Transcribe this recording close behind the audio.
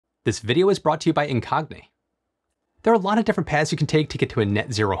This video is brought to you by Incogni. There are a lot of different paths you can take to get to a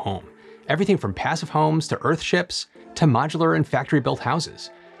net zero home. Everything from passive homes to earthships to modular and factory-built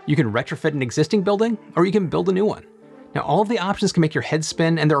houses. You can retrofit an existing building or you can build a new one. Now, all of the options can make your head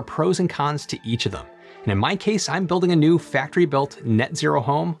spin, and there are pros and cons to each of them. And in my case, I'm building a new factory-built net zero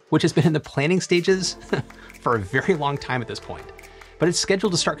home, which has been in the planning stages for a very long time at this point. But it's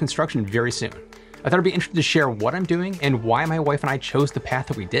scheduled to start construction very soon. I thought it'd be interesting to share what I'm doing and why my wife and I chose the path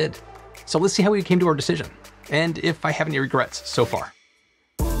that we did. So let's see how we came to our decision, and if I have any regrets so far.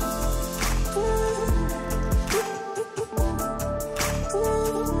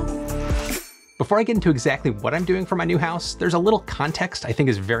 Before I get into exactly what I'm doing for my new house, there's a little context I think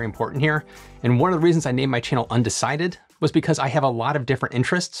is very important here. And one of the reasons I named my channel Undecided was because I have a lot of different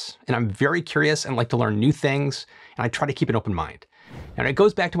interests, and I'm very curious and like to learn new things, and I try to keep an open mind. And it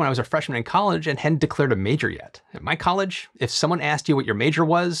goes back to when I was a freshman in college and hadn't declared a major yet. At my college, if someone asked you what your major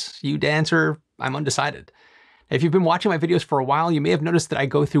was, you'd answer, I'm undecided. If you've been watching my videos for a while, you may have noticed that I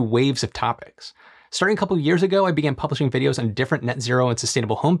go through waves of topics. Starting a couple of years ago, I began publishing videos on different net zero and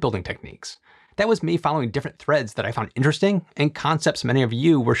sustainable home building techniques. That was me following different threads that I found interesting and concepts many of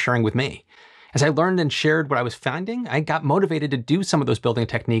you were sharing with me. As I learned and shared what I was finding, I got motivated to do some of those building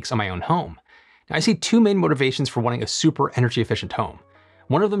techniques on my own home. Now, I see two main motivations for wanting a super energy efficient home.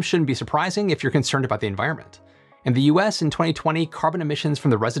 One of them shouldn't be surprising if you're concerned about the environment. In the US in 2020, carbon emissions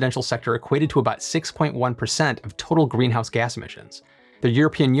from the residential sector equated to about 6.1% of total greenhouse gas emissions. The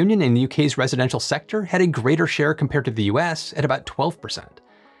European Union and the UK's residential sector had a greater share compared to the US at about 12%.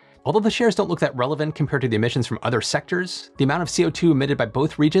 Although the shares don't look that relevant compared to the emissions from other sectors, the amount of CO2 emitted by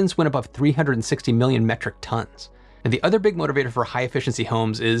both regions went above 360 million metric tons. And the other big motivator for high efficiency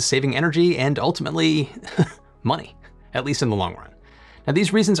homes is saving energy and ultimately money, at least in the long run. Now,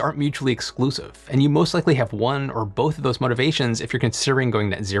 these reasons aren't mutually exclusive, and you most likely have one or both of those motivations if you're considering going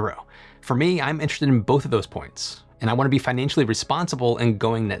net zero. For me, I'm interested in both of those points, and I want to be financially responsible in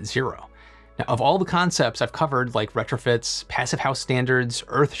going net zero. Now, of all the concepts I've covered, like retrofits, passive house standards,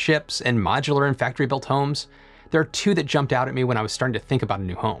 earthships, and modular and factory-built homes, there are two that jumped out at me when I was starting to think about a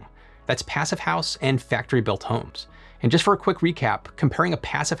new home. That's passive house and factory-built homes. And just for a quick recap, comparing a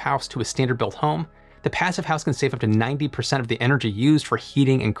passive house to a standard-built home, the passive house can save up to 90% of the energy used for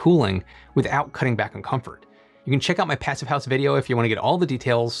heating and cooling without cutting back on comfort. You can check out my passive house video if you want to get all the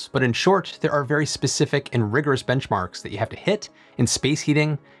details, but in short, there are very specific and rigorous benchmarks that you have to hit in space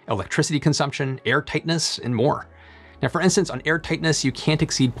heating, electricity consumption, air tightness, and more. Now, for instance, on air tightness, you can't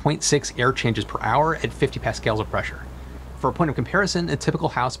exceed 0.6 air changes per hour at 50 pascals of pressure. For a point of comparison, a typical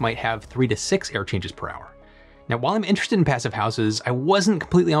house might have 3 to 6 air changes per hour. Now, while I'm interested in passive houses, I wasn't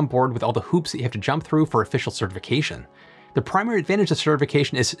completely on board with all the hoops that you have to jump through for official certification. The primary advantage of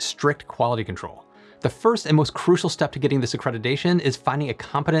certification is strict quality control. The first and most crucial step to getting this accreditation is finding a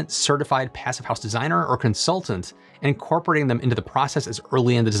competent, certified passive house designer or consultant and incorporating them into the process as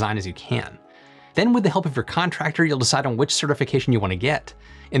early in the design as you can. Then, with the help of your contractor, you'll decide on which certification you want to get.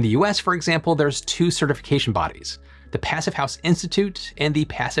 In the US, for example, there's two certification bodies, the Passive House Institute and the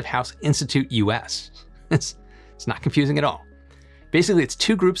Passive House Institute US. It's not confusing at all. Basically, it's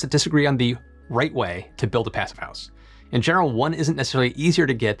two groups that disagree on the right way to build a passive house. In general, one isn't necessarily easier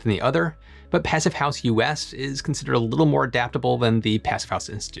to get than the other, but Passive House US is considered a little more adaptable than the Passive House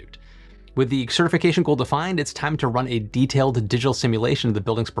Institute. With the certification goal defined, it's time to run a detailed digital simulation of the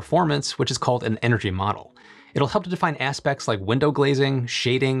building's performance, which is called an energy model. It'll help to define aspects like window glazing,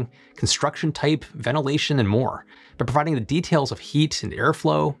 shading, construction type, ventilation, and more, by providing the details of heat and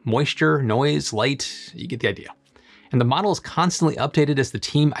airflow, moisture, noise, light. You get the idea. And the model is constantly updated as the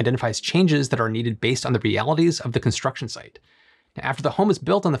team identifies changes that are needed based on the realities of the construction site. Now, after the home is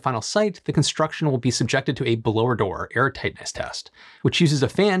built on the final site, the construction will be subjected to a blower door air tightness test, which uses a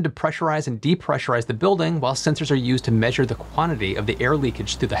fan to pressurize and depressurize the building, while sensors are used to measure the quantity of the air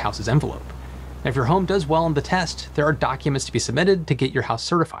leakage through the house's envelope. Now, if your home does well in the test, there are documents to be submitted to get your house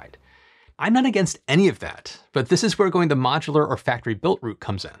certified. I'm not against any of that, but this is where going the modular or factory built route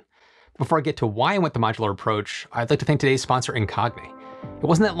comes in. Before I get to why I went the modular approach, I'd like to thank today's sponsor, Incogni. It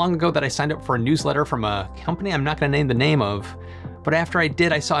wasn't that long ago that I signed up for a newsletter from a company I'm not going to name the name of, but after I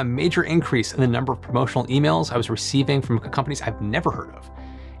did, I saw a major increase in the number of promotional emails I was receiving from companies I've never heard of.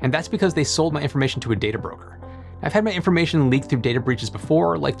 And that's because they sold my information to a data broker. I've had my information leaked through data breaches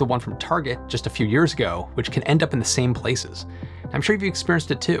before, like the one from Target just a few years ago, which can end up in the same places. I'm sure you've experienced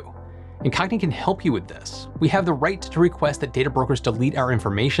it too. Incogni can help you with this. We have the right to request that data brokers delete our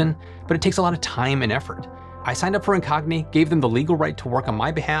information, but it takes a lot of time and effort. I signed up for Incogni, gave them the legal right to work on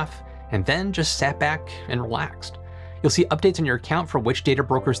my behalf, and then just sat back and relaxed. You'll see updates on your account for which data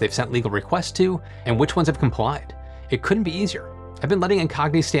brokers they've sent legal requests to and which ones have complied. It couldn't be easier. I've been letting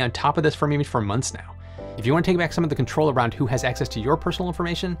Incogni stay on top of this for me for months now. If you want to take back some of the control around who has access to your personal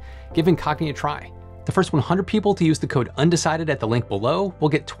information, give Incogni a try. The first 100 people to use the code Undecided at the link below will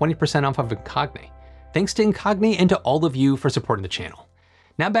get 20% off of Incogni. Thanks to Incogni and to all of you for supporting the channel.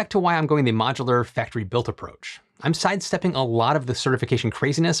 Now back to why I'm going the modular factory-built approach. I'm sidestepping a lot of the certification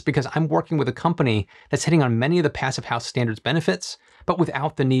craziness because I'm working with a company that's hitting on many of the Passive House standards benefits, but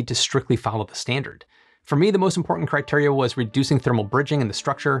without the need to strictly follow the standard. For me, the most important criteria was reducing thermal bridging in the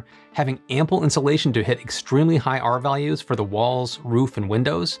structure, having ample insulation to hit extremely high R values for the walls, roof, and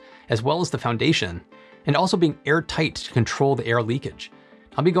windows, as well as the foundation, and also being airtight to control the air leakage.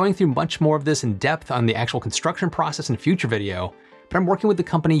 I'll be going through much more of this in depth on the actual construction process in a future video, but I'm working with the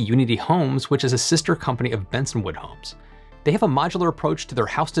company Unity Homes, which is a sister company of Bensonwood Homes. They have a modular approach to their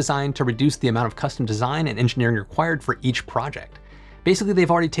house design to reduce the amount of custom design and engineering required for each project. Basically, they've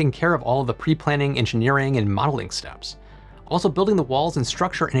already taken care of all of the pre-planning, engineering, and modeling steps. Also, building the walls and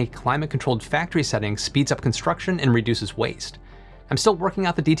structure in a climate-controlled factory setting speeds up construction and reduces waste. I'm still working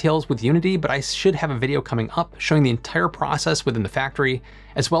out the details with Unity, but I should have a video coming up showing the entire process within the factory,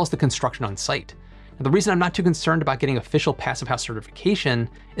 as well as the construction on site. Now, the reason I'm not too concerned about getting official Passive House certification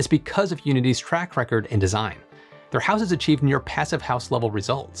is because of Unity's track record and design. Their houses achieve near Passive House level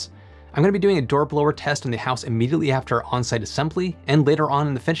results. I'm going to be doing a door blower test on the house immediately after on-site assembly and later on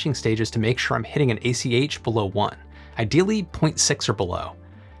in the finishing stages to make sure I'm hitting an ACH below 1, ideally 0.6 or below.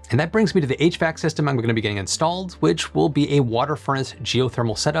 And that brings me to the HVAC system I'm going to be getting installed, which will be a water furnace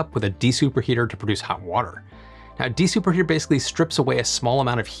geothermal setup with a desuperheater to produce hot water. Now, a desuperheater basically strips away a small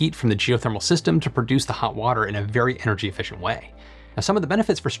amount of heat from the geothermal system to produce the hot water in a very energy efficient way. Now, some of the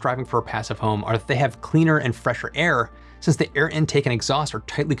benefits for striving for a passive home are that they have cleaner and fresher air, since the air intake and exhaust are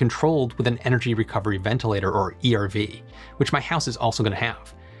tightly controlled with an energy recovery ventilator, or ERV, which my house is also going to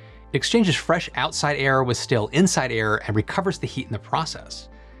have. It exchanges fresh outside air with stale inside air and recovers the heat in the process.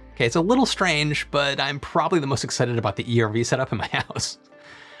 Okay, it's a little strange, but I'm probably the most excited about the ERV setup in my house.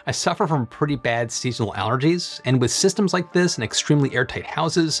 I suffer from pretty bad seasonal allergies, and with systems like this in extremely airtight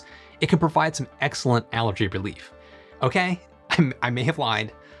houses, it can provide some excellent allergy relief. Okay, I may have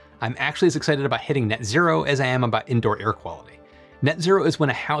lied. I'm actually as excited about hitting net zero as I am about indoor air quality. Net zero is when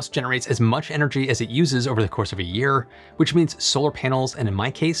a house generates as much energy as it uses over the course of a year, which means solar panels and, in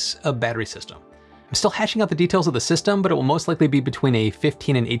my case, a battery system. I'm still hashing out the details of the system, but it will most likely be between a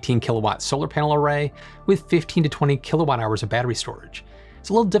 15 and 18 kilowatt solar panel array with 15 to 20 kilowatt hours of battery storage. It's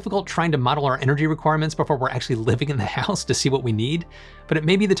a little difficult trying to model our energy requirements before we're actually living in the house to see what we need, but it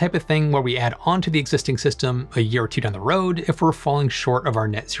may be the type of thing where we add on to the existing system a year or two down the road if we're falling short of our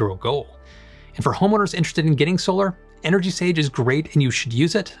net zero goal. And for homeowners interested in getting solar, Energysage is great and you should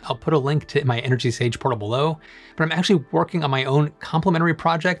use it. I'll put a link to my Energysage portal below, but I'm actually working on my own complementary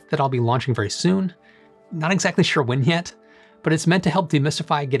project that I'll be launching very soon. Not exactly sure when yet, but it's meant to help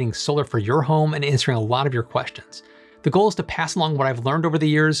demystify getting solar for your home and answering a lot of your questions. The goal is to pass along what I've learned over the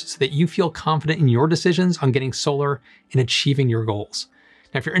years so that you feel confident in your decisions on getting solar and achieving your goals.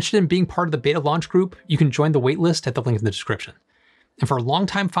 Now, if you're interested in being part of the beta launch group, you can join the waitlist at the link in the description. And for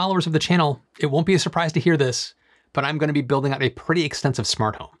longtime followers of the channel, it won't be a surprise to hear this, but I'm going to be building out a pretty extensive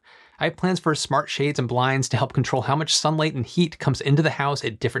smart home. I have plans for smart shades and blinds to help control how much sunlight and heat comes into the house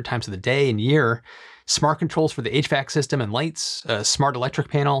at different times of the day and year, smart controls for the HVAC system and lights, a smart electric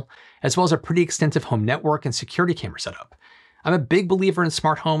panel, as well as a pretty extensive home network and security camera setup. I'm a big believer in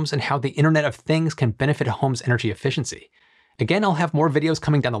smart homes and how the Internet of Things can benefit a home's energy efficiency. Again, I'll have more videos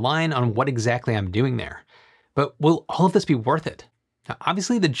coming down the line on what exactly I'm doing there. But will all of this be worth it? Now,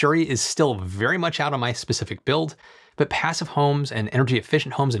 obviously, the jury is still very much out on my specific build, but passive homes and energy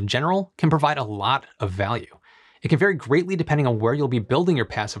efficient homes in general can provide a lot of value. It can vary greatly depending on where you'll be building your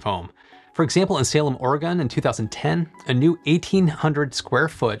passive home. For example, in Salem, Oregon in 2010, a new 1,800 square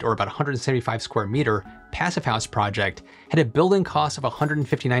foot or about 175 square meter passive house project had a building cost of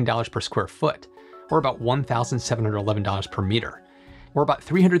 $159 per square foot, or about $1,711 per meter, or about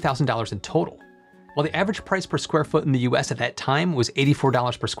 $300,000 in total. While the average price per square foot in the US at that time was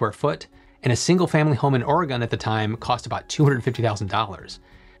 $84 per square foot, and a single family home in Oregon at the time cost about $250,000.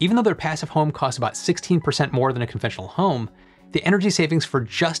 Even though their passive home cost about 16% more than a conventional home, the energy savings for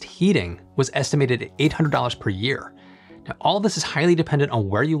just heating was estimated at $800 per year. Now, all of this is highly dependent on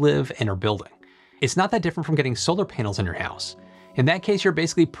where you live and are building. It's not that different from getting solar panels in your house. In that case, you're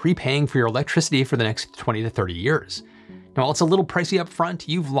basically prepaying for your electricity for the next 20 to 30 years. Now, while it's a little pricey up front,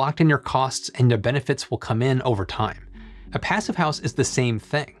 you've locked in your costs and the benefits will come in over time. A passive house is the same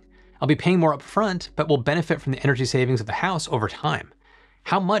thing. I'll be paying more up front, but will benefit from the energy savings of the house over time.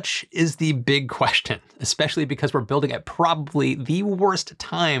 How much is the big question, especially because we're building at probably the worst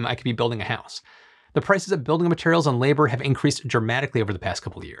time I could be building a house. The prices of building materials and labor have increased dramatically over the past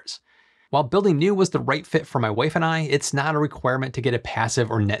couple of years. While building new was the right fit for my wife and I, it's not a requirement to get a passive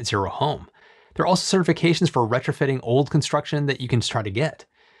or net zero home. There are also certifications for retrofitting old construction that you can try to get.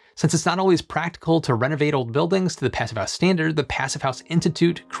 Since it's not always practical to renovate old buildings to the Passive House standard, the Passive House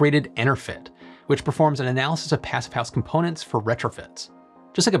Institute created Enerfit, which performs an analysis of Passive House components for retrofits.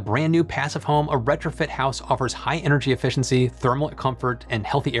 Just like a brand new passive home, a retrofit house offers high energy efficiency, thermal comfort, and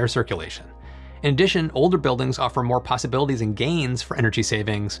healthy air circulation. In addition, older buildings offer more possibilities and gains for energy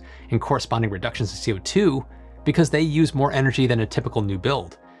savings and corresponding reductions in CO2 because they use more energy than a typical new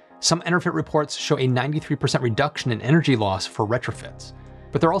build. Some Enerfit reports show a 93% reduction in energy loss for retrofits.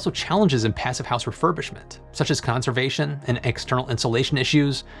 But there are also challenges in passive house refurbishment, such as conservation and external insulation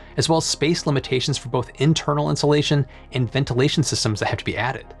issues, as well as space limitations for both internal insulation and ventilation systems that have to be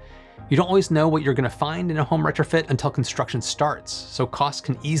added. You don't always know what you're going to find in a home retrofit until construction starts, so costs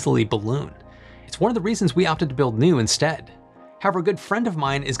can easily balloon. It's one of the reasons we opted to build new instead. However, a good friend of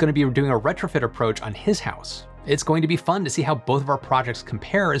mine is going to be doing a retrofit approach on his house. It's going to be fun to see how both of our projects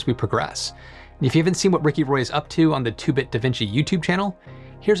compare as we progress. And if you haven't seen what Ricky Roy is up to on the 2-Bit Da Vinci YouTube channel,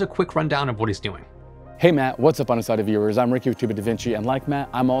 here's a quick rundown of what he's doing. Hey Matt, what's up Undecided viewers? I'm Ricky with 2-Bit Da Vinci, and like Matt,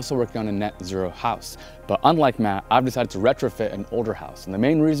 I'm also working on a net zero house. But unlike Matt, I've decided to retrofit an older house. And the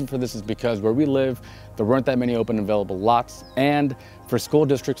main reason for this is because where we live, there weren't that many open available lots. And for school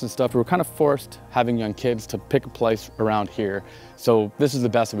districts and stuff, we were kind of forced, having young kids, to pick a place around here. So this is the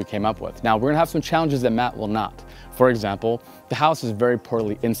best that we came up with. Now, we're gonna have some challenges that Matt will not. For example, the house is very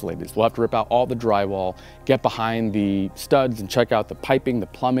poorly insulated. So we'll have to rip out all the drywall, get behind the studs and check out the piping, the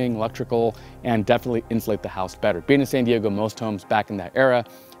plumbing, electrical, and definitely insulate the house better. Being in San Diego, most homes back in that era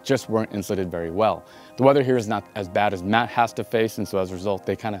just weren't insulated very well. The weather here is not as bad as Matt has to face, and so as a result,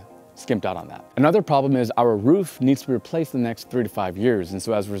 they kind of skimped out on that. Another problem is our roof needs to be replaced in the next 3 to 5 years, and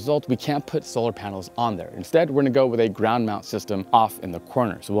so as a result, we can't put solar panels on there. Instead, we're gonna go with a ground mount system off in the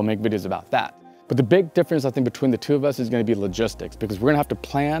corner, so we'll make videos about that. But the big difference, I think, between the two of us is gonna be logistics, because we're gonna have to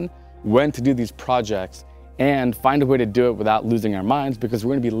plan when to do these projects and find a way to do it without losing our minds, because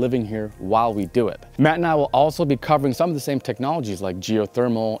we're gonna be living here while we do it. Matt and I will also be covering some of the same technologies like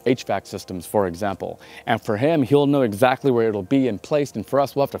geothermal HVAC systems, for example. And for him, he'll know exactly where it'll be in place, and for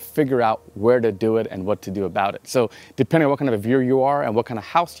us, we'll have to figure out where to do it and what to do about it. So depending on what kind of a viewer you are and what kind of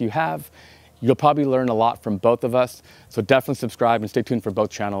house you have, you'll probably learn a lot from both of us. So definitely subscribe and stay tuned for both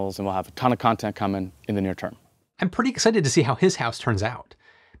channels, and we'll have a ton of content coming in the near term. I'm pretty excited to see how his house turns out.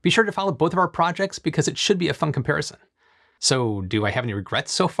 Be sure to follow both of our projects because it should be a fun comparison. So do I have any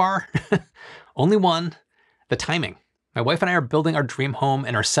regrets so far? Only one, the timing. My wife and I are building our dream home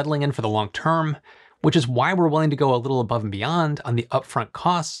and are settling in for the long term, which is why we're willing to go a little above and beyond on the upfront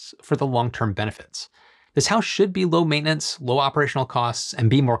costs for the long-term benefits. This house should be low maintenance, low operational costs, and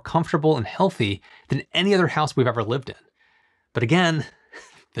be more comfortable and healthy than any other house we've ever lived in. But again,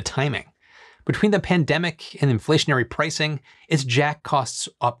 the timing. Between the pandemic and inflationary pricing, it's jacked costs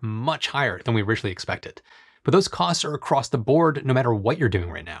up much higher than we originally expected. But those costs are across the board no matter what you're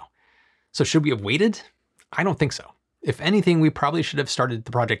doing right now. So should we have waited? I don't think so. If anything, we probably should have started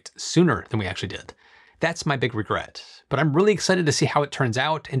the project sooner than we actually did. That's my big regret. But I'm really excited to see how it turns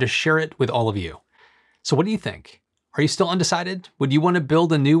out and to share it with all of you. So what do you think? Are you still undecided? Would you want to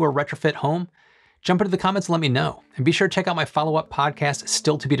build a new or retrofit home? Jump into the comments and let me know. And be sure to check out my follow-up podcast,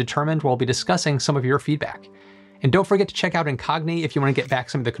 Still to be Determined, where I'll be discussing some of your feedback. And don't forget to check out Incogni if you want to get back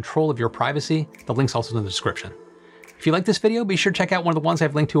some of the control of your privacy. The link's also in the description. If you like this video, be sure to check out one of the ones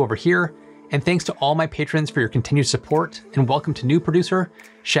I've linked to over here. And thanks to all my patrons for your continued support, and welcome to new producer,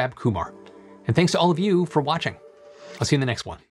 Shab Kumar. And thanks to all of you for watching. I'll see you in the next one.